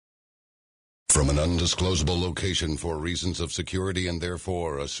From an undisclosable location for reasons of security and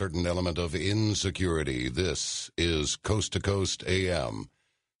therefore a certain element of insecurity, this is Coast to Coast AM.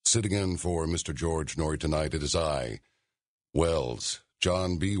 Sitting in for Mr. George Noory tonight, it is I, Wells,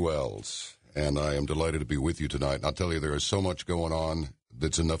 John B. Wells, and I am delighted to be with you tonight. And I'll tell you, there is so much going on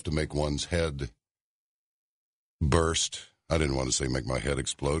that's enough to make one's head burst. I didn't want to say make my head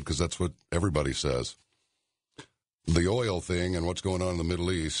explode, because that's what everybody says. The oil thing and what's going on in the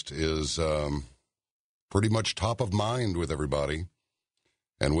Middle East is pretty much top of mind with everybody.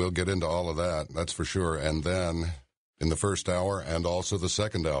 And we'll get into all of that, that's for sure. And then in the first hour and also the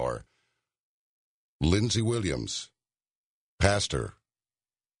second hour, Lindsey Williams, pastor,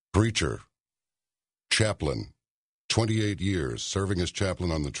 preacher, chaplain, 28 years serving as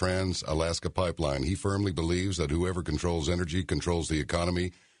chaplain on the Trans-Alaska Pipeline. He firmly believes that whoever controls energy controls the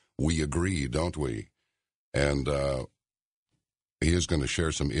economy. We agree, don't we? And he is going to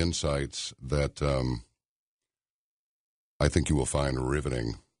share some insights that I think you will find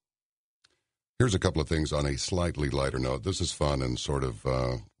riveting. Here's a couple of things on a slightly lighter note. This is fun and sort of,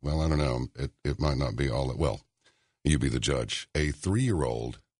 well, I don't know. It might not be all that, well, you be the judge. A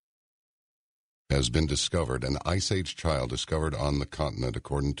 3-year-old has been discovered, an Ice Age child discovered on the continent,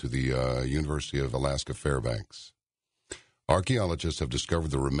 according to the University of Alaska Fairbanks. Archaeologists have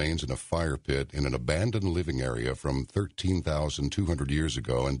discovered the remains in a fire pit in an abandoned living area from 13,200 years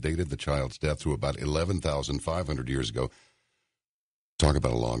ago and dated the child's death to about 11,500 years ago. Talk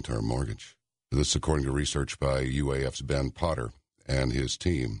about a long-term mortgage. This according to research by UAF's Ben Potter and his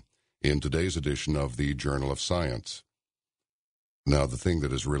team in today's edition of the Journal of Science. Now, the thing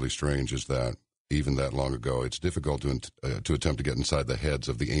that is really strange is that even that long ago, it's difficult to attempt to get inside the heads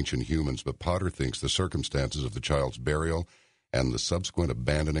of the ancient humans, but Potter thinks the circumstances of the child's burial and the subsequent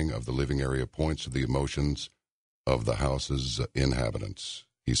abandoning of the living area points to the emotions of the house's inhabitants.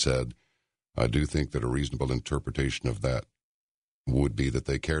 He said, I do think that a reasonable interpretation of that would be that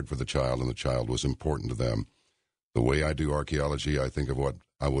they cared for the child and the child was important to them. The way I do archaeology, I think of what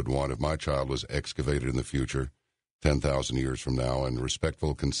I would want if my child was excavated in the future, 10,000 years from now, and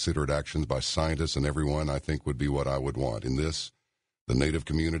respectful, considerate actions by scientists and everyone, I think, would be what I would want. In this, the Native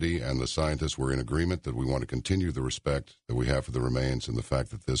community and the scientists were in agreement that we want to continue the respect that we have for the remains and the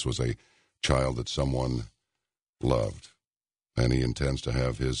fact that this was a child that someone loved. And he intends to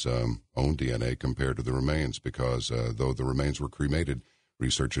have his own DNA compared to the remains because though the remains were cremated,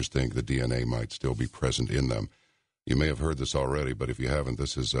 researchers think the DNA might still be present in them. You may have heard this already, but if you haven't,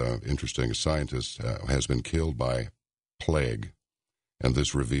 this is interesting. A scientist has been killed by plague, and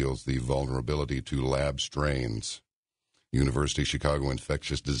this reveals the vulnerability to lab strains. University of Chicago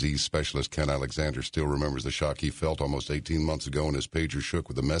infectious disease specialist Ken Alexander still remembers the shock he felt almost 18 months ago when his pager shook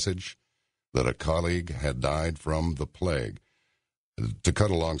with the message that a colleague had died from the plague. To cut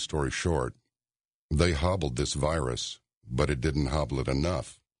a long story short, they hobbled this virus, but it didn't hobble it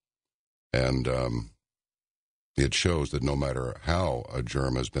enough. And it shows that no matter how a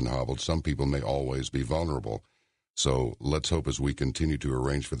germ has been hobbled, some people may always be vulnerable. So let's hope as we continue to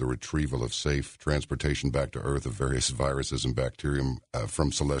arrange for the retrieval of safe transportation back to Earth of various viruses and bacterium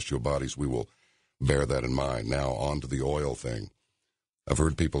from celestial bodies, we will bear that in mind. Now, on to the oil thing. I've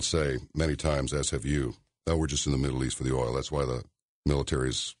heard people say many times, as have you, oh, we're just in the Middle East for the oil. That's why the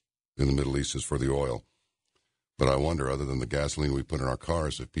military's in the Middle East is for the oil. But I wonder, other than the gasoline we put in our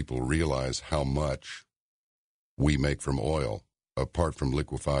cars, if people realize how much we make from oil, apart from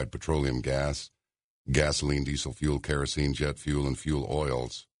liquefied petroleum gas, gasoline, diesel fuel, kerosene, jet fuel, and fuel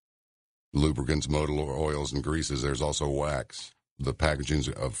oils, lubricants, motor oils, and greases. There's also wax, the packaging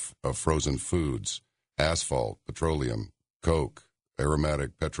of frozen foods, asphalt, petroleum, coke,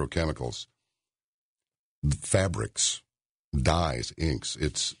 aromatic petrochemicals, fabrics, dyes, inks.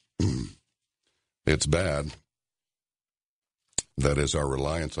 It's bad. That is, our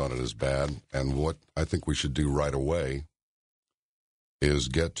reliance on it is bad. And what I think we should do right away is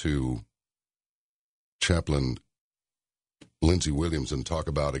get to Chaplain Lindsey Williams and talk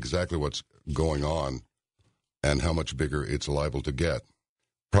about exactly what's going on and how much bigger it's liable to get.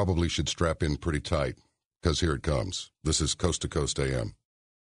 Probably should strap in pretty tight, because here it comes. This is Coast to Coast AM.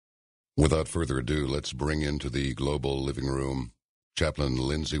 Without further ado, let's bring into the global living room Chaplain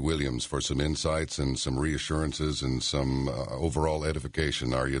Lindsey Williams for some insights and some reassurances and some overall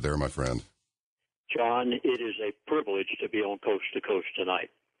edification. Are you there, my friend? John, it is a privilege to be on Coast to Coast tonight.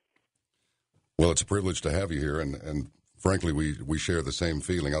 Well, it's a privilege to have you here, and frankly, we share the same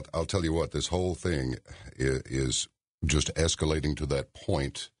feeling. I'll tell you what, this whole thing is just escalating to that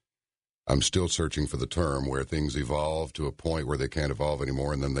point. I'm still searching for the term where things evolve to a point where they can't evolve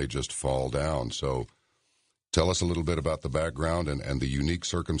anymore, and then they just fall down. So Tell us a little bit about the background and the unique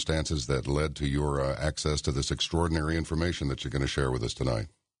circumstances that led to your access to this extraordinary information that you're going to share with us tonight.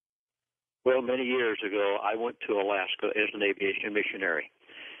 Well, many years ago, I went to Alaska as an aviation missionary.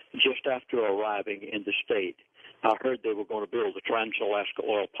 Just after arriving in the state, I heard they were going to build the Trans-Alaska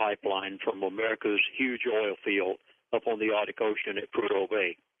Oil Pipeline from America's huge oil field up on the Arctic Ocean at Prudhoe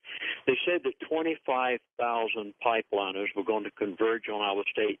Bay. They said that 25,000 pipeliners were going to converge on our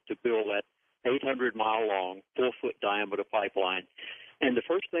state to build that 800-mile-long, 4-foot diameter pipeline. And the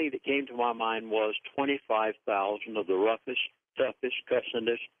first thing that came to my mind was 25,000 of the roughest, toughest,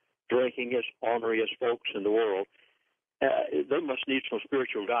 cussingest, drinkingest, orneriest folks in the world. They must need some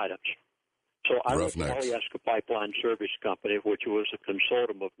spiritual guidance. So I went to Alyeska Pipeline Service Company, which was a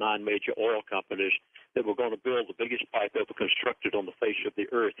consortium of 9 major oil companies that were going to build the biggest pipe ever constructed on the face of the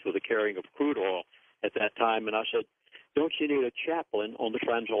earth for the carrying of crude oil at that time. And I said, don't you need a chaplain on the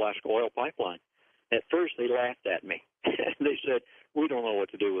Trans-Alaska Oil Pipeline? At first, they laughed at me. They said, we don't know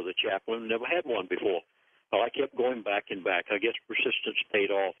what to do with a chaplain. Never had one before. Well, I kept going back and back. I guess persistence paid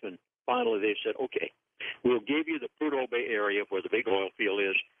off. And finally, they said, okay, we'll give you the Prudhoe Bay area where the big oil field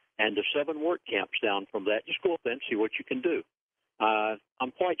is and the 7 work camps down from that. Just go up there and see what you can do.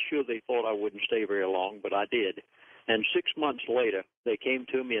 I'm quite sure they thought I wouldn't stay very long, but I did. And 6 months later, they came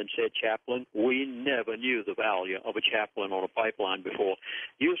to me and said, Chaplain, we never knew the value of a chaplain on a pipeline before.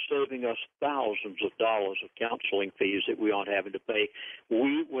 You're saving us thousands of dollars of counseling fees that we aren't having to pay.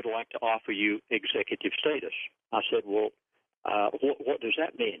 We would like to offer you executive status. I said, well, what does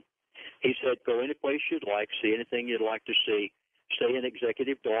that mean? He said, go any place you'd like, see anything you'd like to see, stay in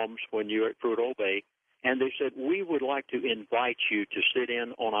executive dorms when you're at Prudhoe Bay. And they said, we would like to invite you to sit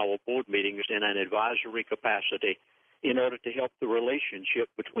in on our board meetings in an advisory capacity in order to help the relationship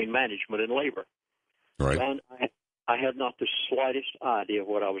between management and labor. Right. John, I had not the slightest idea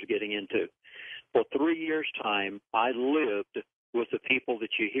what I was getting into. For 3 years' time, I lived with the people that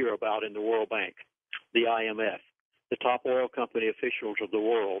you hear about in the World Bank, the IMF, the top oil company officials of the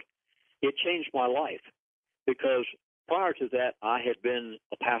world. It changed my life because prior to that, I had been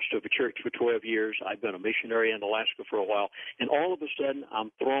a pastor of a church for 12 years. I'd been a missionary in Alaska for a while. And all of a sudden,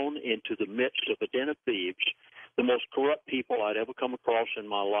 I'm thrown into the midst of a den of thieves, the most corrupt people I'd ever come across in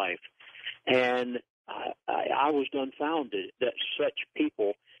my life. And I was dumbfounded that such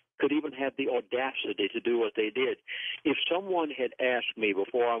people could even have the audacity to do what they did. If someone had asked me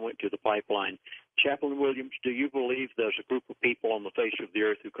before I went to the pipeline, Chaplain Williams, do you believe there's a group of people on the face of the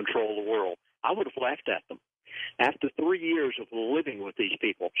earth who control the world? I would have laughed at them. After 3 years of living with these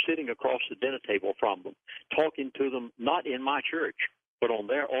people, sitting across the dinner table from them, talking to them, not in my church, but on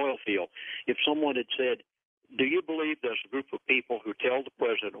their oil field, if someone had said, do you believe there's a group of people who tell the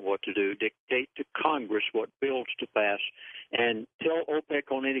president what to do, dictate to Congress what bills to pass, and tell OPEC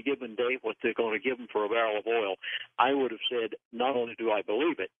on any given day what they're going to give them for a barrel of oil? I would have said, not only do I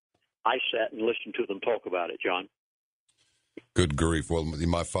believe it, I sat and listened to them talk about it, John. Good grief. Well,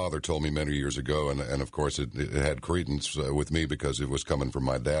 my father told me many years ago, and of course it had credence with me because it was coming from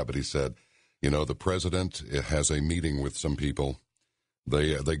my dad, but he said, you know, the president has a meeting with some people.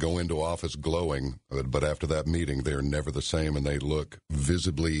 They go into office glowing, but after that meeting, they're never the same, and they look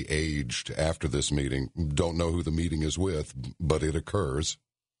visibly aged after this meeting. Don't know who the meeting is with, but it occurs.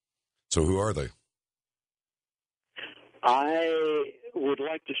 So who are they? I would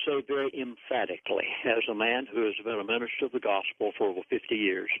like to say very emphatically, as a man who has been a minister of the gospel for over 50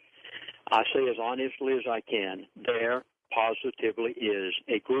 years, I say as honestly as I can, there positively is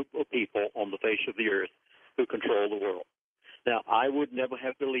a group of people on the face of the earth who control the world. Now, I would never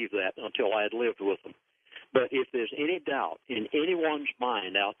have believed that until I had lived with them. But if there's any doubt in anyone's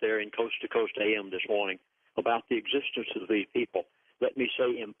mind out there in Coast to Coast AM this morning about the existence of these people, let me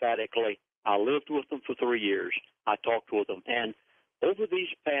say emphatically, I lived with them for 3 years. I talked with them. And over these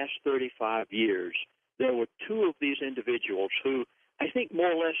past 35 years, there were 2 of these individuals who I think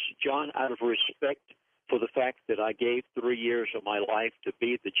more or less, John, out of respect for the fact that I gave 3 years of my life to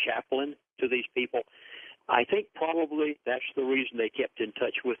be the chaplain to these people, I think probably that's the reason they kept in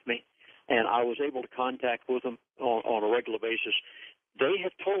touch with me, and I was able to contact with them on a regular basis. They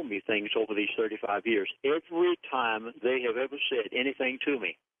have told me things over these 35 years. Every time they have ever said anything to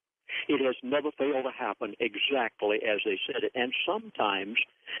me, it has never failed to happen exactly as they said it. And sometimes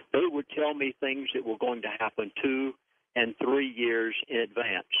they would tell me things that were going to happen 2 and 3 years in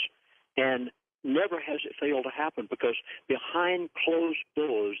advance. And never has it failed to happen because behind closed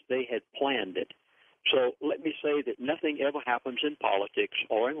doors they had planned it. So let me say that nothing ever happens in politics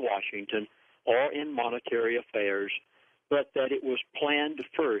or in Washington or in monetary affairs, but that it was planned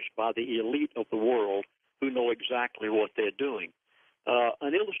first by the elite of the world who know exactly what they're doing.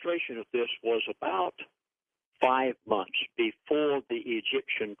 An illustration of this was about 5 months before the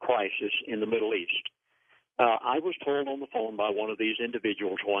Egyptian crisis in the Middle East. I was told on the phone by one of these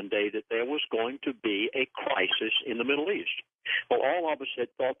individuals one day that there was going to be a crisis in the Middle East. Well, all of us had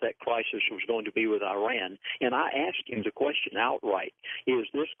thought that crisis was going to be with Iran, and I asked him the question outright, is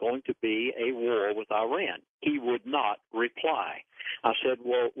this going to be a war with Iran? He would not reply. I said,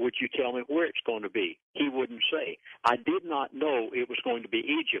 well, would you tell me where it's going to be? He wouldn't say. I did not know it was going to be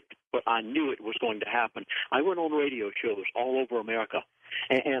Egypt, but I knew it was going to happen. I went on radio shows all over America,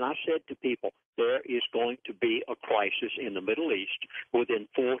 and I said to people, there is going to be a crisis in the Middle East within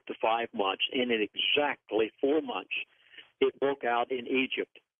 4 to 5 months, and in exactly 4 months, it broke out in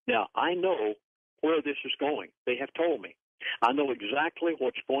Egypt. Now, I know where this is going. They have told me. I know exactly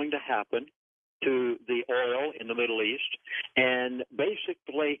what's going to happen to the oil in the Middle East. And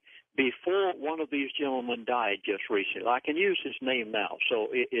basically, before one of these gentlemen died just recently, I can use his name now, so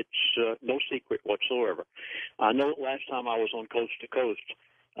it's no secret whatsoever. I know last time I was on Coast to Coast,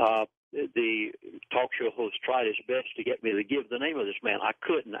 the talk show host tried his best to get me to give the name of this man. I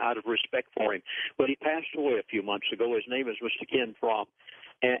couldn't, out of respect for him. But he passed away a few months ago. His name is Mr. Ken Fromm.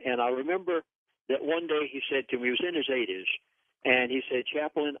 And I remember that one day he said to me, he was in his 80s, and he said,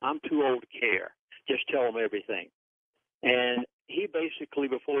 Chaplain, I'm too old to care. Just tell him everything. And he basically,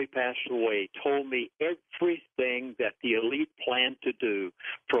 before he passed away, told me everything that the elite planned to do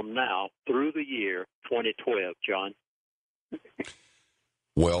from now through the year 2012, John.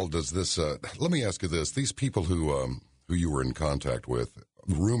 Well, does this, let me ask you this. These people who you were in contact with,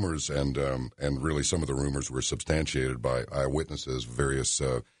 rumors and really some of the rumors were substantiated by eyewitnesses, various,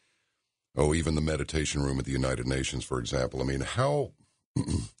 even the meditation room at the United Nations, for example. I mean, how,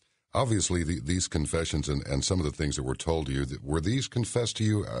 obviously these confessions and some of the things that were told to you, were these confessed to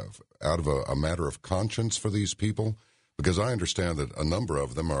you out of a matter of conscience for these people? Because I understand that a number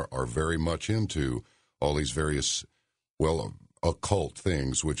of them are very much into all these various, occult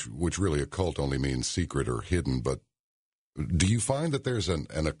things, which really occult only means secret or hidden. But do you find that there's an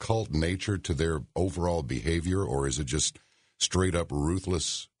occult nature to their overall behavior, or is it just straight up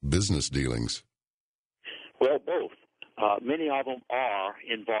ruthless business dealings? Well, both. Many of them are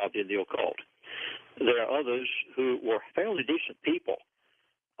involved in the occult. There are others who were fairly decent people.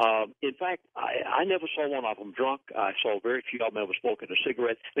 In fact, I never saw one of them drunk. I saw very few of them ever smoking a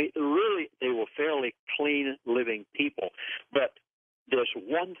cigarette. Really, they were fairly clean living people. But there's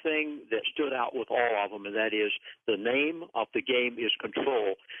one thing that stood out with all of them, and that is the name of the game is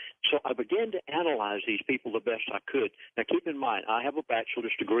control. So I began to analyze these people the best I could. Now, keep in mind, I have a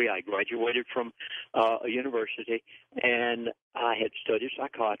bachelor's degree. I graduated from a university, and I had studied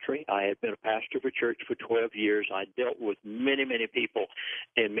psychiatry. I had been a pastor of a church for 12 years. I dealt with many, many people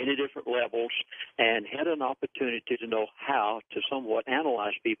in many different levels and had an opportunity to know how to somewhat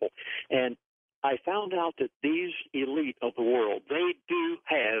analyze people. And I found out that these elite of the world, they do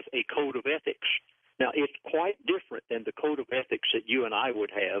have a code of ethics. Now, it's quite different than the code of ethics that you and I would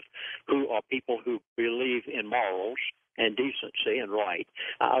have, who are people who believe in morals and decency and right.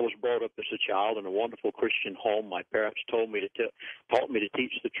 I was brought up as a child in a wonderful Christian home. My parents taught me to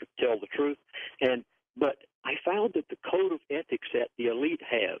tell the truth. But I found that the code of ethics that the elite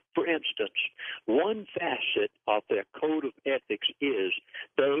have, for instance, one facet of their code of ethics is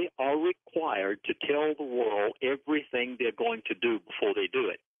they are required to tell the world everything they're going to do before they do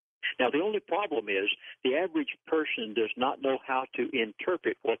it. Now, the only problem is the average person does not know how to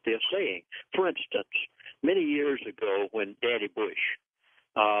interpret what they're saying. For instance, many years ago when Daddy Bush,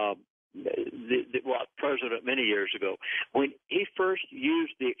 president many years ago, when he first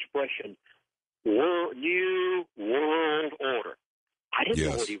used the expression New World Order, I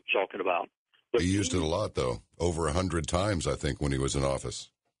didn't know what he was talking about. But he used it a lot, though, over 100 times, I think, when he was in office.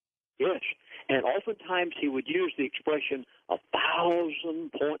 Yes, and oftentimes he would use the expression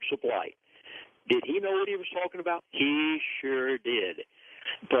 1,000 points of light. Did he know what he was talking about? He sure did.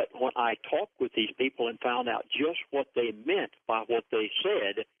 But when I talked with these people and found out just what they meant by what they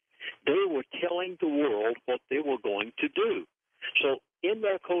said, they were telling the world what they were going to do. So in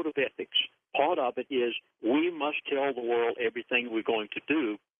their code of ethics, part of it is we must tell the world everything we're going to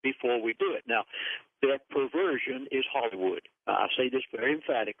do before we do it. Now, their perversion is Hollywood. I say this very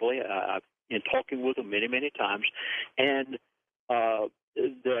emphatically. I've been talking with them many, many times. And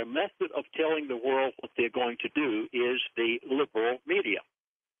their method of telling the world what they're going to do is the liberal media.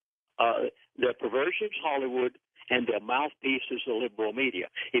 Their perversion is Hollywood, and their mouthpiece is the liberal media.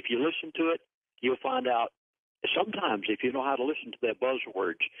 If you listen to it, you'll find out sometimes, if you know how to listen to their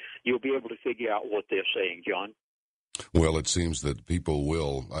buzzwords, you'll be able to figure out what they're saying, John. Well, it seems that people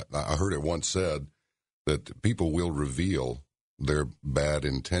will, I heard it once said, that people will reveal their bad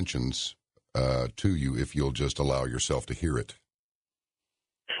intentions to you if you'll just allow yourself to hear it.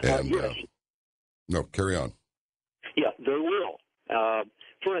 And yes. No, carry on. Yeah, there will.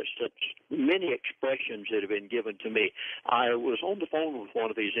 For instance, many expressions that have been given to me. I was on the phone with one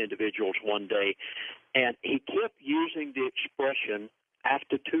of these individuals one day, and he kept using the expression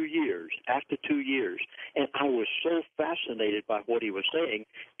after 2 years, and I was so fascinated by what he was saying,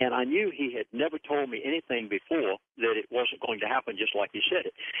 and I knew he had never told me anything before that it wasn't going to happen just like he said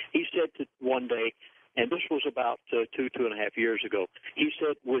it. He said to one day, and this was about 2.5 years ago, he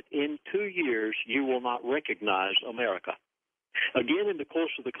said, within 2 years, you will not recognize America. Again, in the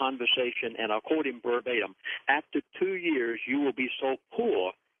course of the conversation, and I'll quote him verbatim, after 2 years, you will be so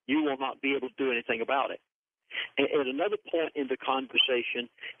poor, you will not be able to do anything about it. At another point in the conversation,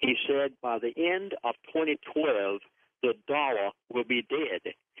 he said by the end of 2012, the dollar will be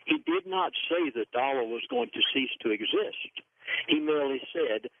dead. He did not say the dollar was going to cease to exist. He merely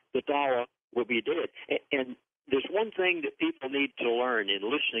said the dollar will be dead. And there's one thing that people need to learn in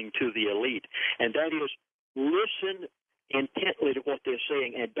listening to the elite, and that is listen intently to what they're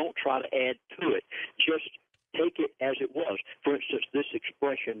saying and don't try to add to it. Just take it as it was. For instance, this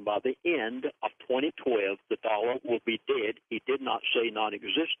expression, by the end of 2012, the dollar will be dead. He did not say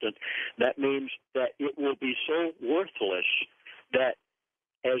non-existent. That means that it will be so worthless that,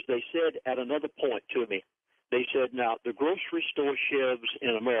 as they said at another point to me, they said, now, the grocery store shelves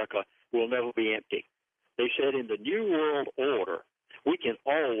in America will never be empty. They said in the New World Order, we can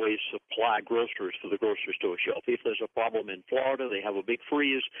always supply groceries for the grocery store shelf. If there's a problem in Florida, they have a big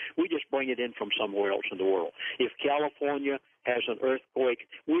freeze, we just bring it in from somewhere else in the world. If California has an earthquake,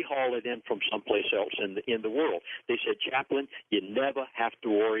 we haul it in from someplace else in the world. They said, Chaplain, you never have to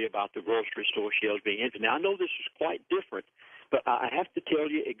worry about the grocery store shelves being empty. Now, I know this is quite different, but I have to tell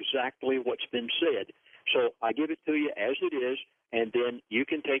you exactly what's been said. So I give it to you as it is, and then you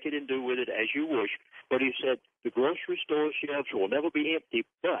can take it and do with it as you wish. But he said, the grocery store shelves will never be empty,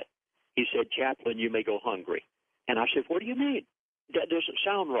 but he said, Chaplain, you may go hungry. And I said, what do you mean? That doesn't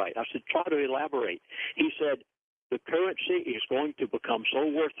sound right. I said, try to elaborate. He said, the currency is going to become so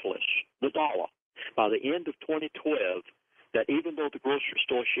worthless, the dollar, by the end of 2012, that even though the grocery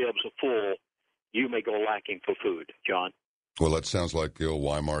store shelves are full, you may go lacking for food, John. Well, that sounds like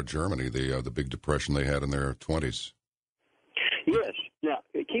Weimar Germany, the big depression they had in their 20s. Yes. Now,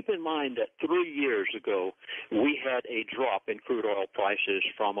 keep in mind that 3 years ago, we had a drop in crude oil prices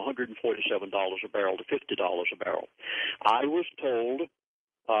from $147 a barrel to $50 a barrel. I was told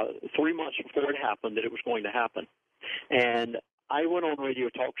 3 months before it happened that it was going to happen. And I went on radio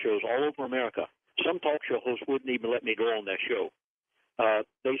talk shows all over America. Some talk show hosts wouldn't even let me go on their show.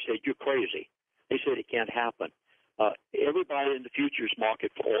 They said, you're crazy. They said it can't happen. Everybody in the futures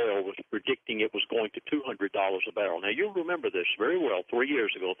market for oil was predicting it was going to $200 a barrel. Now, you'll remember this very well 3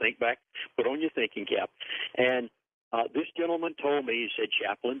 years ago. Think back, put on your thinking cap. And this gentleman told me, he said,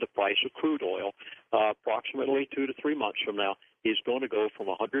 Chaplain, the price of crude oil approximately 2 to 3 months from now is going to go from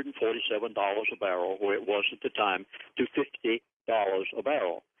 $147 a barrel, where it was at the time, to $50 a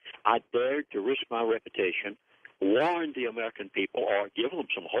barrel. I dared to risk my reputation, warn the American people, or give them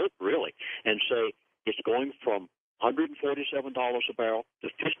some hope, really, and say it's going from $147 a barrel to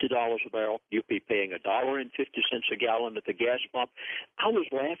 $50 a barrel. You'd be paying $1.50 a gallon at the gas pump. I was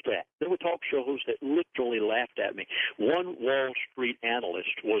laughed at. There were talk show hosts that literally laughed at me. One Wall Street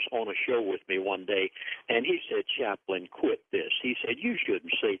analyst was on a show with me one day, and he said, Chaplain, quit this. He said, you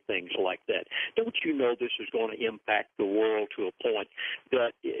shouldn't say things like that. Don't you know this is going to impact the world to a point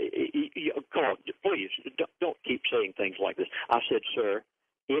that, come on, please, don't keep saying things like this. I said, sir,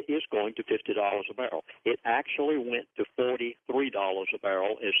 it is going to $50 a barrel. It actually went to $43 a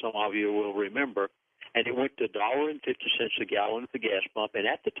barrel, as some of you will remember, and it went to $1.50 a gallon at the gas pump. And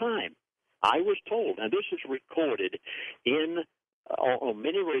at the time, I was told, and this is recorded on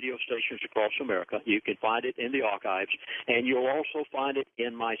many radio stations across America. You can find it in the archives, and you'll also find it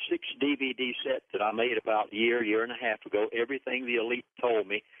in my 6 DVD set that I made about a year and a half ago, Everything the Elite Told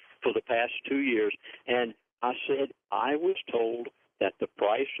Me, for the past 2 years. And I said, I was told that the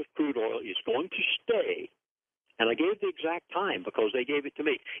price of crude oil is going to stay, and I gave the exact time because they gave it to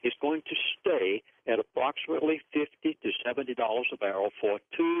me, it's going to stay at approximately $50 to $70 a barrel for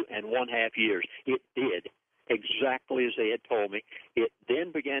 2.5 years. It did, exactly as they had told me. It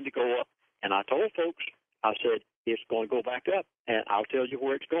then began to go up, and I told folks, I said, it's going to go back up, and I'll tell you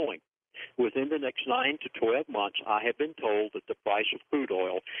where it's going. Within the next 9 to 12 months, I have been told that the price of crude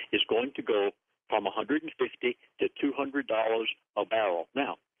oil is going to go from $150 to $200 a barrel.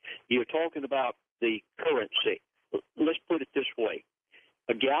 Now, you're talking about the currency. Let's put it this way.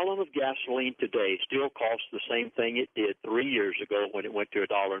 A gallon of gasoline today still costs the same thing it did 3 years ago when it went to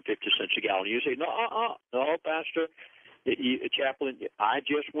 $1.50 a gallon. You say, no, Pastor, Chaplain, I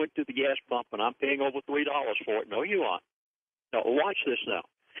just went to the gas pump and I'm paying over $3 for it. No, you aren't. Now, watch this now.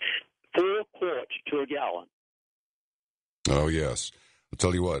 4 quarts to a gallon. Oh, yes. I'll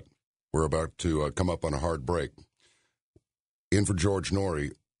tell you what, we're about to come up on a hard break. In for George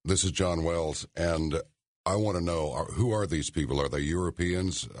Noory, this is John Wells, and I want to know, who are these people? Are they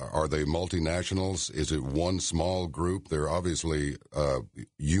Europeans? Are they multinationals? Is it one small group? They're obviously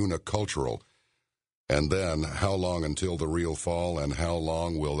unicultural. And then, how long until the real fall, and how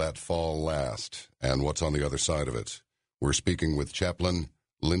long will that fall last? And what's on the other side of it? We're speaking with Chaplain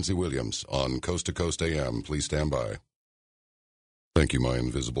Lindsey Williams on Coast to Coast AM. Please stand by. Thank you, my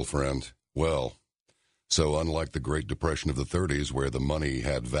invisible friend. Well, so unlike the Great Depression of the 30s, where the money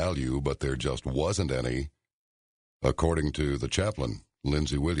had value, but there just wasn't any, according to the chaplain,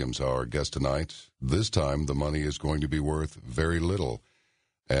 Lindsey Williams, our guest tonight, this time the money is going to be worth very little.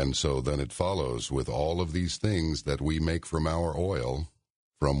 And so then it follows with all of these things that we make from our oil,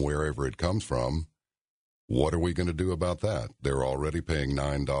 from wherever it comes from, what are we going to do about that? They're already paying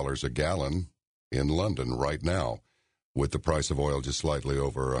 $9 a gallon in London right now, with the price of oil just slightly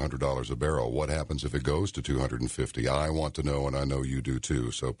over $100 a barrel. What happens if it goes to $250? I want to know, and I know you do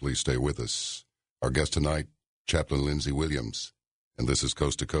too, so please stay with us. Our guest tonight, Chaplain Lindsey Williams, and this is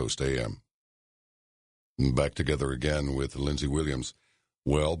Coast to Coast AM. Back together again with Lindsey Williams.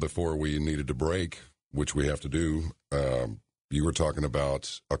 Well, before we needed to break, which we have to do, you were talking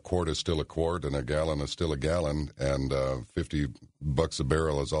about a quart is still a quart and a gallon is still a gallon, and $50 a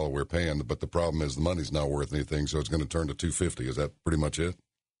barrel is all we're paying. But the problem is the money's not worth anything, so it's going to turn to $2.50. Is that pretty much it?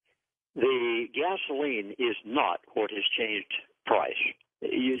 The gasoline is not what has changed price.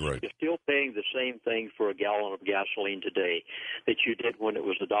 You're still paying the same thing for a gallon of gasoline today that you did when it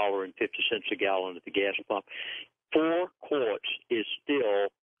was $1.50 a gallon at the gas pump. 4 quarts is still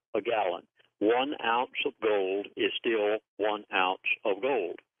a gallon. 1 ounce of gold is still 1 ounce of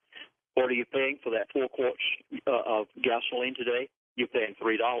gold. What are you paying for that 4 quarts of gasoline today? You're paying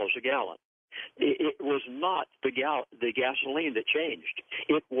 $3 a gallon. It was not the gasoline that changed.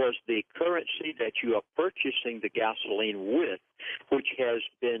 It was the currency that you are purchasing the gasoline with, which has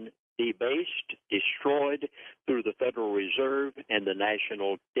been debased, destroyed through the Federal Reserve and the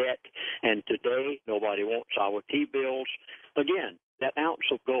national debt. And today, nobody wants our T-bills. Again, that ounce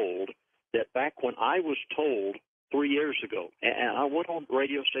of gold that back when I was told 3 years ago, and I went on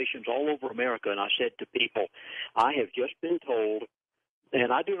radio stations all over America, and I said to people, I have just been told,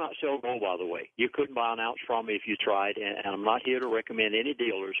 and I do not sell gold, by the way. You couldn't buy an ounce from me if you tried, and I'm not here to recommend any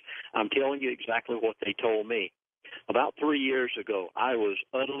dealers. I'm telling you exactly what they told me. About 3 years ago, I was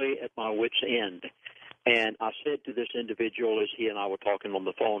utterly at my wit's end, and I said to this individual as he and I were talking on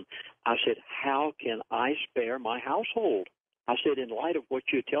the phone, I said, how can I spare my household? I said, in light of what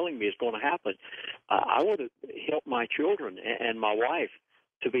you're telling me is going to happen, I want to help my children and my wife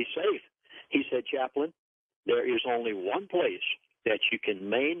to be safe. He said, Chaplain, there is only one place that you can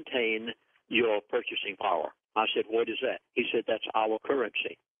maintain your purchasing power. I said, what is that? He said, that's our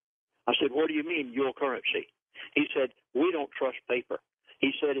currency. I said, what do you mean, your currency? He said, we don't trust paper.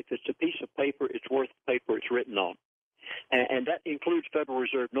 He said, if it's a piece of paper, it's worth the paper it's written on. And that includes Federal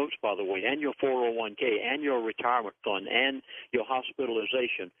Reserve notes, by the way, and your 401k, and your retirement fund, and your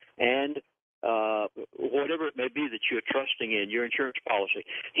hospitalization, and whatever it may be that you're trusting in, your insurance policy.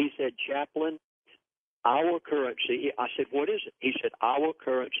 He said, Chaplain, our currency, I said, what is it? He said, our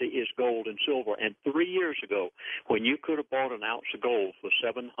currency is gold and silver. And 3 years ago, when you could have bought an ounce of gold for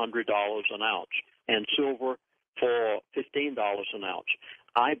 $700 an ounce and silver for $15 an ounce,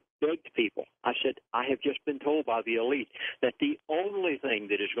 I begged people. I said, I have just been told by the elite that the only thing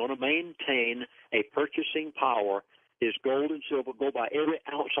that is going to maintain a purchasing power is gold and silver. Go buy every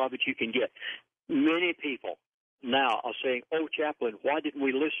ounce of it you can get. Many people now are saying, oh, Chaplain, why didn't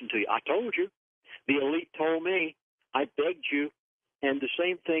we listen to you? I told you. The elite told me. I begged you. And the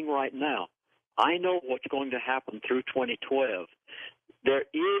same thing right now. I know what's going to happen through 2012. There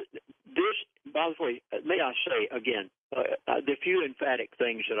is this, by the way, may I say again, the few emphatic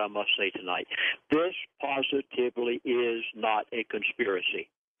things that I must say tonight. This positively is not a conspiracy.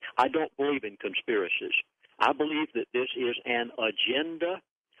 I don't believe in conspiracies. I believe that this is an agenda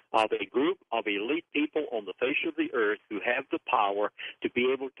of a group of elite people on the face of the earth who have the power to be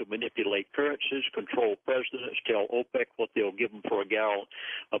able to manipulate currencies, control presidents, tell OPEC what they'll give them for a barrel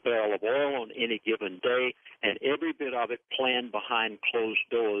of oil on any given day, and every bit of it planned behind closed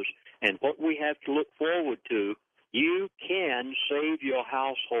doors. And what we have to look forward to, you can save your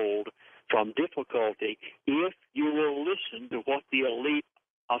household from difficulty if you will listen to what the elite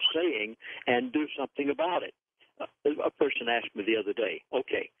of saying and do something about it. A person asked me the other day,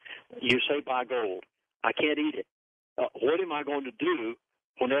 okay, you say buy gold. I can't eat it. What am I going to do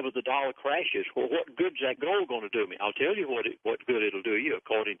whenever the dollar crashes? Well, what good's that gold going to do me? I'll tell you what good it'll do you,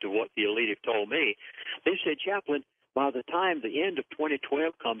 according to what the elite have told me. They said, Chaplain, by the time the end of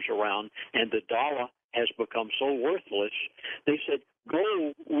 2012 comes around and the dollar has become so worthless, they said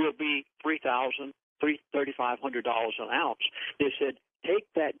gold will be $3,500 an ounce. They said, take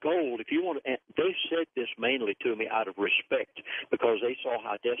that gold if you want to. And they said this mainly to me out of respect because they saw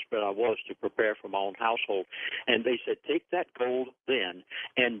how desperate I was to prepare for my own household. And they said, take that gold then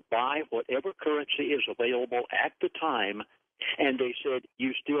and buy whatever currency is available at the time. And they said,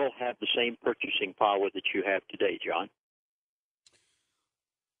 you still have the same purchasing power that you have today, John.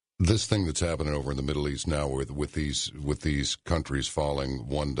 This thing that's happening over in the Middle East now with these countries falling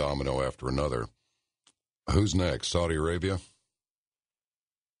one domino after another, who's next? Saudi Arabia?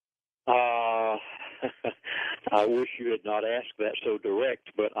 I wish you had not asked that so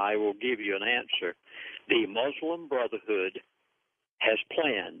direct, but I will give you an answer. The Muslim Brotherhood has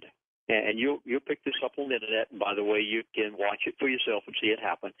planned, and you'll pick this up on the internet, and by the way, you can watch it for yourself and see it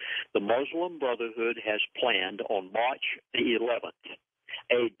happen. The Muslim Brotherhood has planned on March the 11th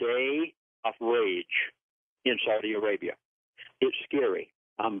a day of rage in Saudi Arabia. It's scary.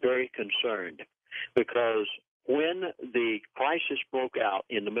 I'm very concerned because when the crisis broke out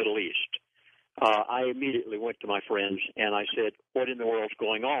in the Middle East, I immediately went to my friends and I said, what in the world's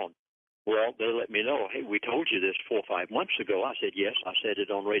going on? Well, they let me know, hey, we told you this 4 or 5 months ago. I said, yes, I said it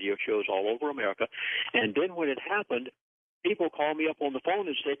on radio shows all over America. And then when it happened, people called me up on the phone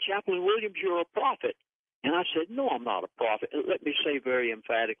and said, Chaplain Williams, you're a prophet. And I said, no, I'm not a prophet. Let me say very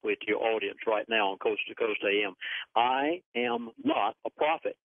emphatically to your audience right now on Coast to Coast AM, I am not a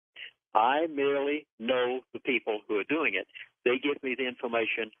prophet. I merely know the people who are doing it. They give me the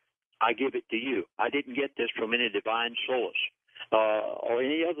information. I give it to you. I didn't get this from any divine source or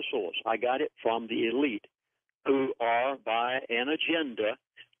any other source. I got it from the elite who are, by an agenda,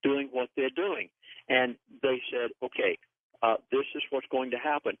 doing what they're doing. And they said, okay, this is what's going to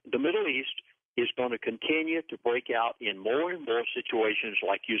happen. The Middle East is going to continue to break out in more and more situations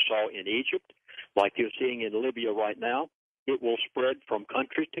like you saw in Egypt, like you're seeing in Libya right now. It will spread from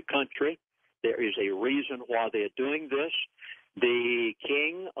country to country. There is a reason why they're doing this. The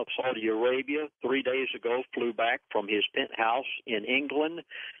king of Saudi Arabia 3 days ago flew back from his penthouse in England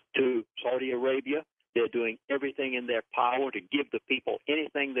to Saudi Arabia. They're doing everything in their power to give the people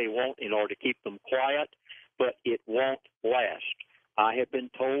anything they want in order to keep them quiet, but it won't last. I have been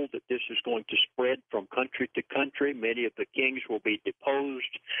told that this is going to spread from country to country. Many of the kings will be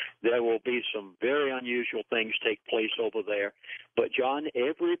deposed. There will be some very unusual things take place over there. But, John,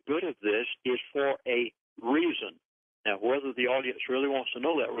 every bit of this is for a reason. Now, whether the audience really wants to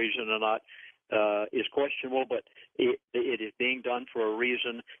know that reason or not is questionable, but it is being done for a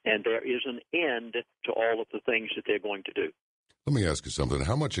reason, and there is an end to all of the things that they're going to do. Let me ask you something.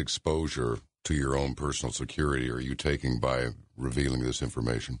 How much exposure to your own personal security are you taking by revealing this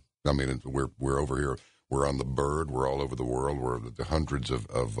information? I mean, we're over here. We're on the bird. We're all over the world. We're the hundreds of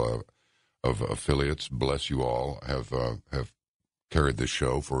affiliates. Bless you all. Have carried this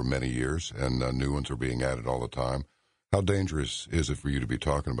show for many years, and new ones are being added all the time. How dangerous is it for you to be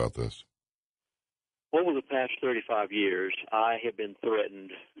talking about this? Over the past 35 years, I have been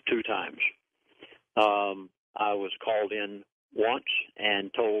threatened 2 times. I was called in once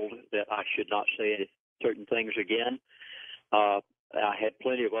and told that I should not say certain things again. I had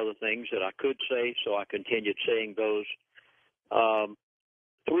plenty of other things that I could say, so I continued saying those. 3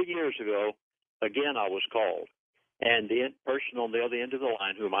 years ago, again, I was called. And the person on the other end of the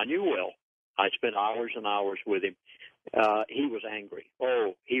line, whom I knew well, I spent hours and hours with him, he was angry.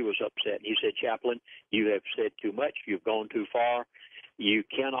 Oh, he was upset. He said, Chaplain, you have said too much. You've gone too far. You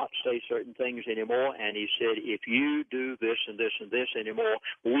cannot say certain things anymore. And he said, if you do this and this and this anymore,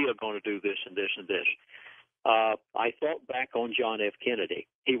 we are going to do this and this and this. I thought back on John F. Kennedy.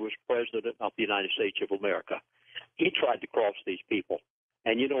 He was president of the United States of America. He tried to cross these people.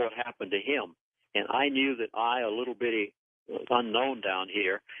 And you know what happened to him? And I knew that I, a little bitty unknown down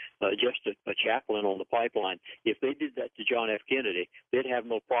here, just a chaplain on the pipeline, if they did that to John F. Kennedy, they'd have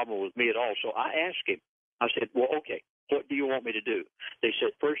no problem with me at all. So I asked him, I said, well, okay, what do you want me to do? They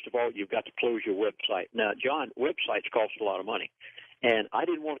said, first of all, you've got to close your website. Now, John, websites cost a lot of money. And I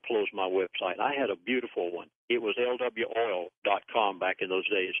didn't want to close my website. I had a beautiful one. It was lwoil.com back in those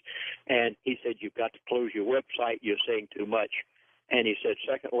days. And he said, you've got to close your website. You're saying too much. And he said,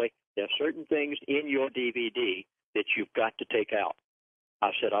 secondly, there are certain things in your DVD that you've got to take out.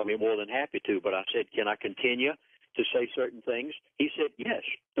 I said, I'll be more than happy to, but I said, can I continue? to say certain things? He said, yes,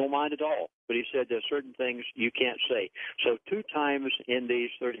 don't mind at all. But he said there's certain things you can't say. So 2 times in these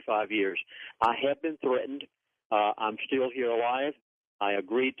 35 years, I have been threatened. I'm still here alive. I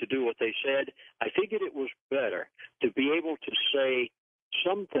agreed to do what they said. I figured it was better to be able to say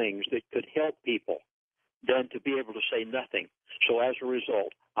some things that could help people than to be able to say nothing. So as a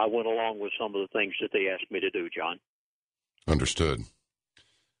result, I went along with some of the things that they asked me to do, John. Understood.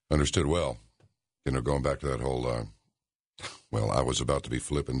 Well, going back to that whole, I was about to be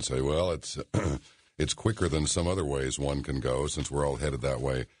flippant and say, well, it's it's quicker than some other ways one can go since we're all headed that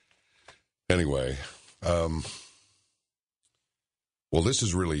way. Anyway, well, this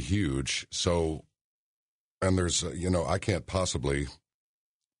is really huge. So, and there's, I can't possibly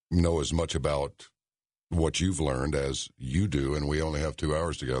know as much about what you've learned as you do, and we only have 2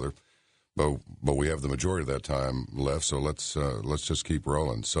 hours together, but we have the majority of that time left. So let's just keep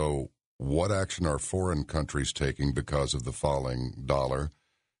rolling. So, what action are foreign countries taking because of the falling dollar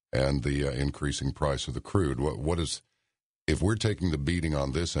and the increasing price of the crude? What is, if we're taking the beating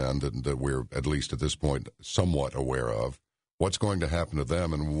on this end that we're at least at this point somewhat aware of, what's going to happen to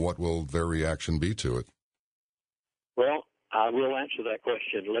them, and what will their reaction be to it? Well, I will answer that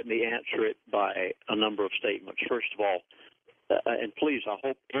question. Let me answer it by a number of statements. First of all, and please, I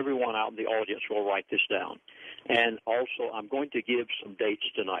hope everyone out in the audience will write this down. And also, I'm going to give some dates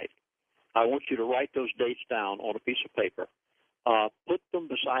tonight. I want you to write those dates down on a piece of paper. Put them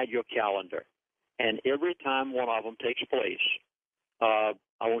beside your calendar. And every time one of them takes place, I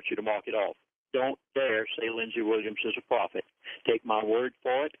want you to mark it off. Don't dare say Lindsey Williams is a prophet. Take my word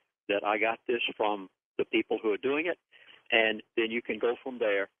for it that I got this from the people who are doing it, and then you can go from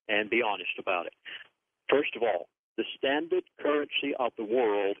there and be honest about it. First of all, the standard currency of the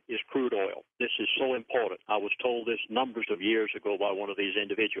world is crude oil. This is so important. I was told this numbers of years ago by one of these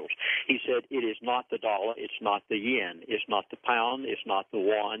individuals. He said it is not the dollar, it's not the yen, it's not the pound, it's not the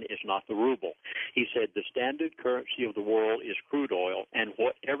won, it's not the ruble. He said the standard currency of the world is crude oil, and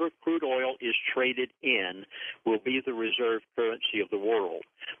whatever crude oil is traded in will be the reserve currency of the world.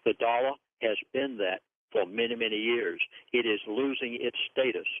 The dollar has been that for many, many years. It is losing its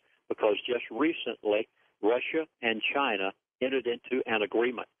status because just recently Russia and China entered into an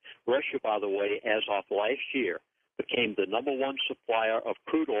agreement. Russia, by the way, as of last year, became the number 1 supplier of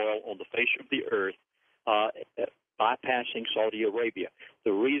crude oil on the face of the earth, bypassing Saudi Arabia.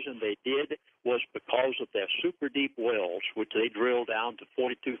 The reason they did was because of their super deep wells, which they drilled down to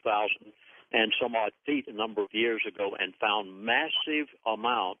 42,000 and some odd feet a number of years ago and found massive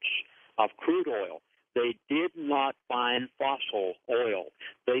amounts of crude oil. They did not find fossil oil.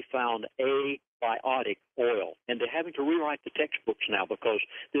 They found abiotic oil. And they're having to rewrite the textbooks now because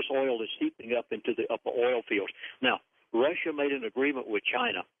this oil is seeping up into the upper oil fields. Now, Russia made an agreement with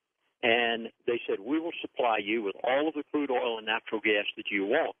China, and they said, we will supply you with all of the crude oil and natural gas that you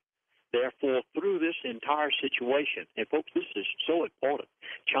want. Therefore, through this entire situation, and folks, this is so important,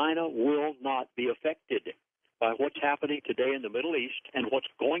 China will not be affected by what's happening today in the Middle East and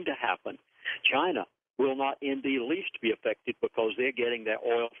what's going to happen. China will not in the least be affected because they're getting their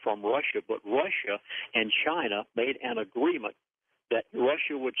oil from Russia. But Russia and China made an agreement that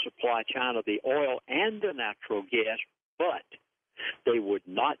Russia would supply China the oil and the natural gas, but they would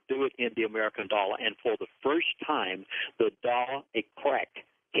not do it in the American dollar. And for the first time, the dollar, a crack,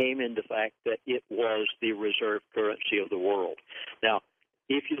 came in the fact that it was the reserve currency of the world. Now,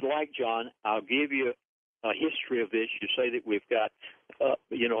 if you'd like, John, I'll give you a history of this. You say that we've got,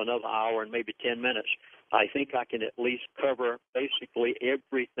 another hour and maybe 10 minutes. I think I can at least cover basically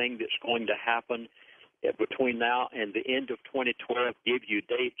everything that's going to happen between now and the end of 2012, give you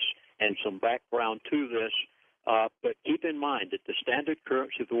dates and some background to this. But keep in mind that the standard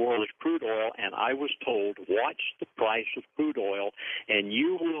currency of the world is crude oil, and I was told, watch the price of crude oil, and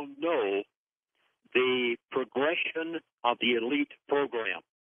you will know the progression of the elite program.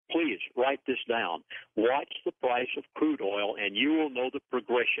 Please write this down. Watch the price of crude oil, and you will know the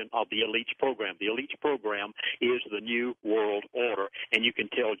progression of the elites program. The elites program is the new world order, and you can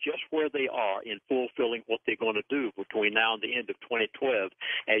tell just where they are in fulfilling what they're going to do between now and the end of 2012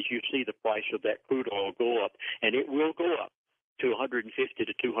 as you see the price of that crude oil go up, and it will go up to $150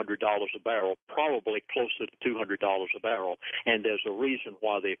 to $200 a barrel, probably closer to $200 a barrel, and there's a reason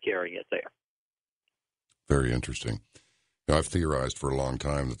why they're carrying it there. Very interesting. I've theorized for a long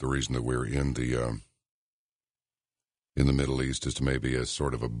time that the reason that we're in the Middle East is to maybe as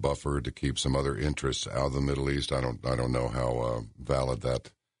sort of a buffer to keep some other interests out of the Middle East. I don't know how valid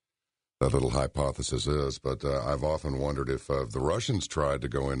that little hypothesis is, but I've often wondered if the Russians tried to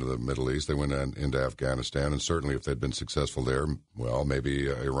go into the Middle East, they went into Afghanistan, and certainly if they'd been successful there, well, maybe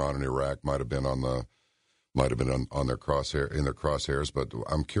Iran and Iraq might have been on might have been on their crosshairs. But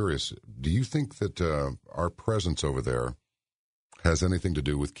I'm curious, do you think that our presence over there has anything to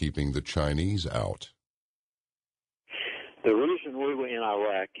do with keeping the Chinese out? The reason we were in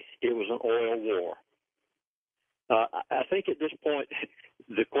Iraq, it was an oil war. I think at this point,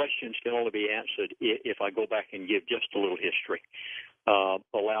 the questions can only be answered if I go back and give just a little history.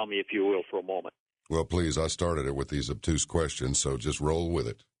 Allow me, if you will, for a moment. Well, please, I started it with these obtuse questions, so just roll with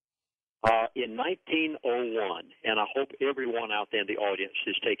it. In 1901, and I hope everyone out there in the audience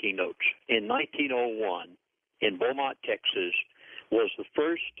is taking notes, in 1901, in Beaumont, Texas, was the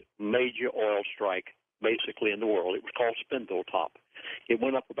first major oil strike basically in the world. It was called Spindletop. It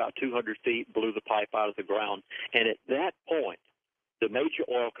went up about 200 feet, blew the pipe out of the ground, and at that point, the major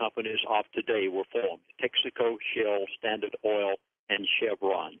oil companies of today were formed: Texaco, Shell, Standard Oil, and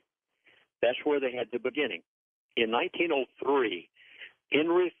Chevron. That's where they had the beginning. In 1903,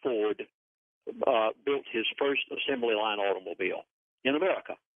 Henry Ford built his first assembly line automobile in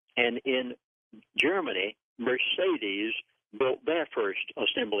America. And in Germany, Mercedes built their first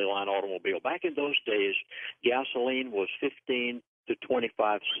assembly line automobile. Back in those days, gasoline was 15 to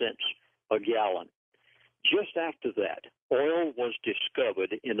 25 cents a gallon. Just after that, oil was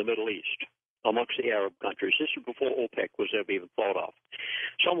discovered in the Middle East amongst the Arab countries. This was before OPEC was ever even thought of,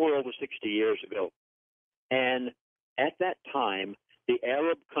 somewhere over 60 years ago. And at that time, the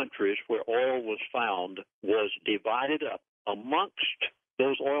Arab countries where oil was found was divided up amongst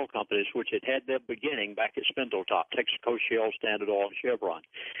those oil companies which had their beginning back at Spindletop: Texaco, Shell, Standard Oil, and Chevron.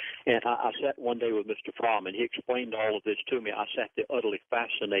 And I sat one day with Mr. Fromm, and he explained all of this to me. I sat there utterly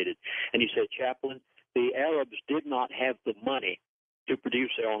fascinated. And he said, "Chaplain, the Arabs did not have the money to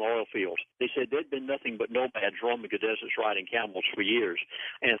produce their own oil fields. They said there'd been nothing but nomads roaming the deserts riding camels for years.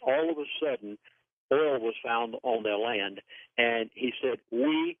 And all of a sudden, oil was found on their land." And he said,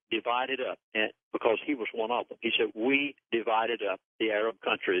 "We divided up," and because he was one of them. He said, "We divided up the Arab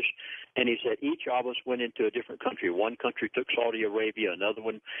countries." And he said, each of us went into a different country. One country took Saudi Arabia, another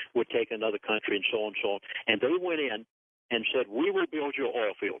one would take another country, and so on and so on. And they went in and said, "We will build your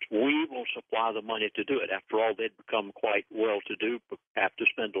oil fields. We will supply the money to do it." After all, they'd become quite well-to-do after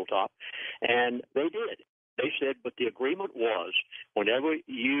Spindletop. And they did. They said, but the agreement was, whenever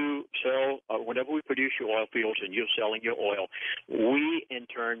you sell, whenever we produce your oil fields and you're selling your oil, we in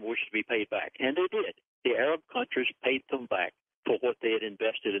turn wish to be paid back. And they did. The Arab countries paid them back for what they had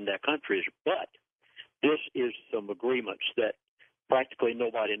invested in their countries. But this is some agreements that practically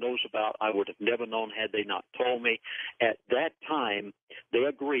nobody knows about. I would have never known had they not told me. At that time, they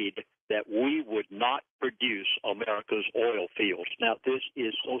agreed that we would not produce America's oil fields. Now, this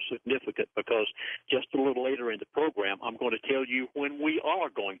is so significant because just a little later in the program, I'm going to tell you when we are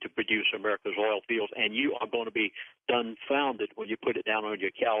going to produce America's oil fields, and you are going to be dumbfounded when you put it down on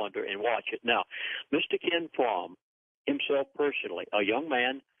your calendar and watch it. Now, Mr. Ken Fromm himself personally, a young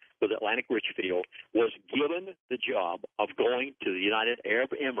man with Atlantic Richfield, was given the job of going to the United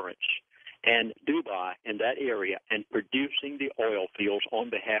Arab Emirates and Dubai in that area and producing the oil fields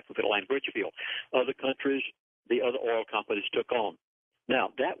on behalf of Atlantic Richfield. Other countries, the other oil companies took on. Now,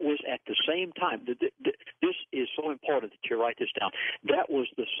 that was at the same time. This is so important that you write this down. That was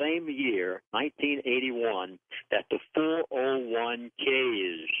the same year, 1981, that the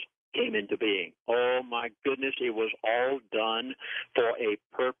 401ks came into being. Oh, my goodness, it was all done for a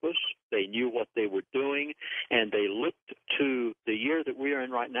purpose. They knew what they were doing, and they looked to the year that we are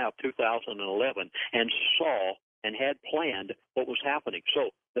in right now, 2011, and saw and had planned what was happening. So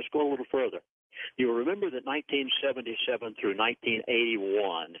let's go a little further. You'll remember that 1977 through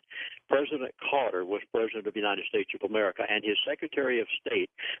 1981, President Carter was President of the United States of America, and his Secretary of State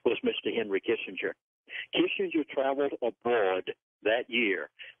was Mr. Henry Kissinger. Kissinger traveled abroad that year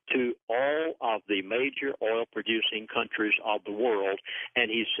to all of the major oil-producing countries of the world, and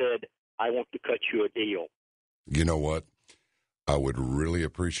he said, "I want to cut you a deal." You know what? I would really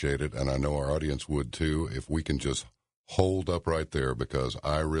appreciate it, and I know our audience would too, if we can just hold up right there, because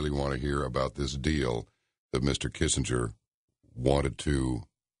I really want to hear about this deal that Mr. Kissinger wanted to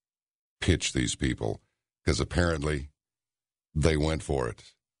pitch these people, because apparently they went for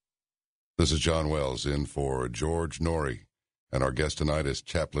it. This is John Wells in for George Noory, and our guest tonight is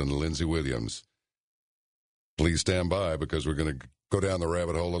Chaplain Lindsey Williams. Please stand by, because we're going to go down the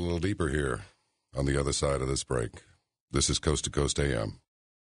rabbit hole a little deeper here on the other side of this break. This is Coast to Coast AM.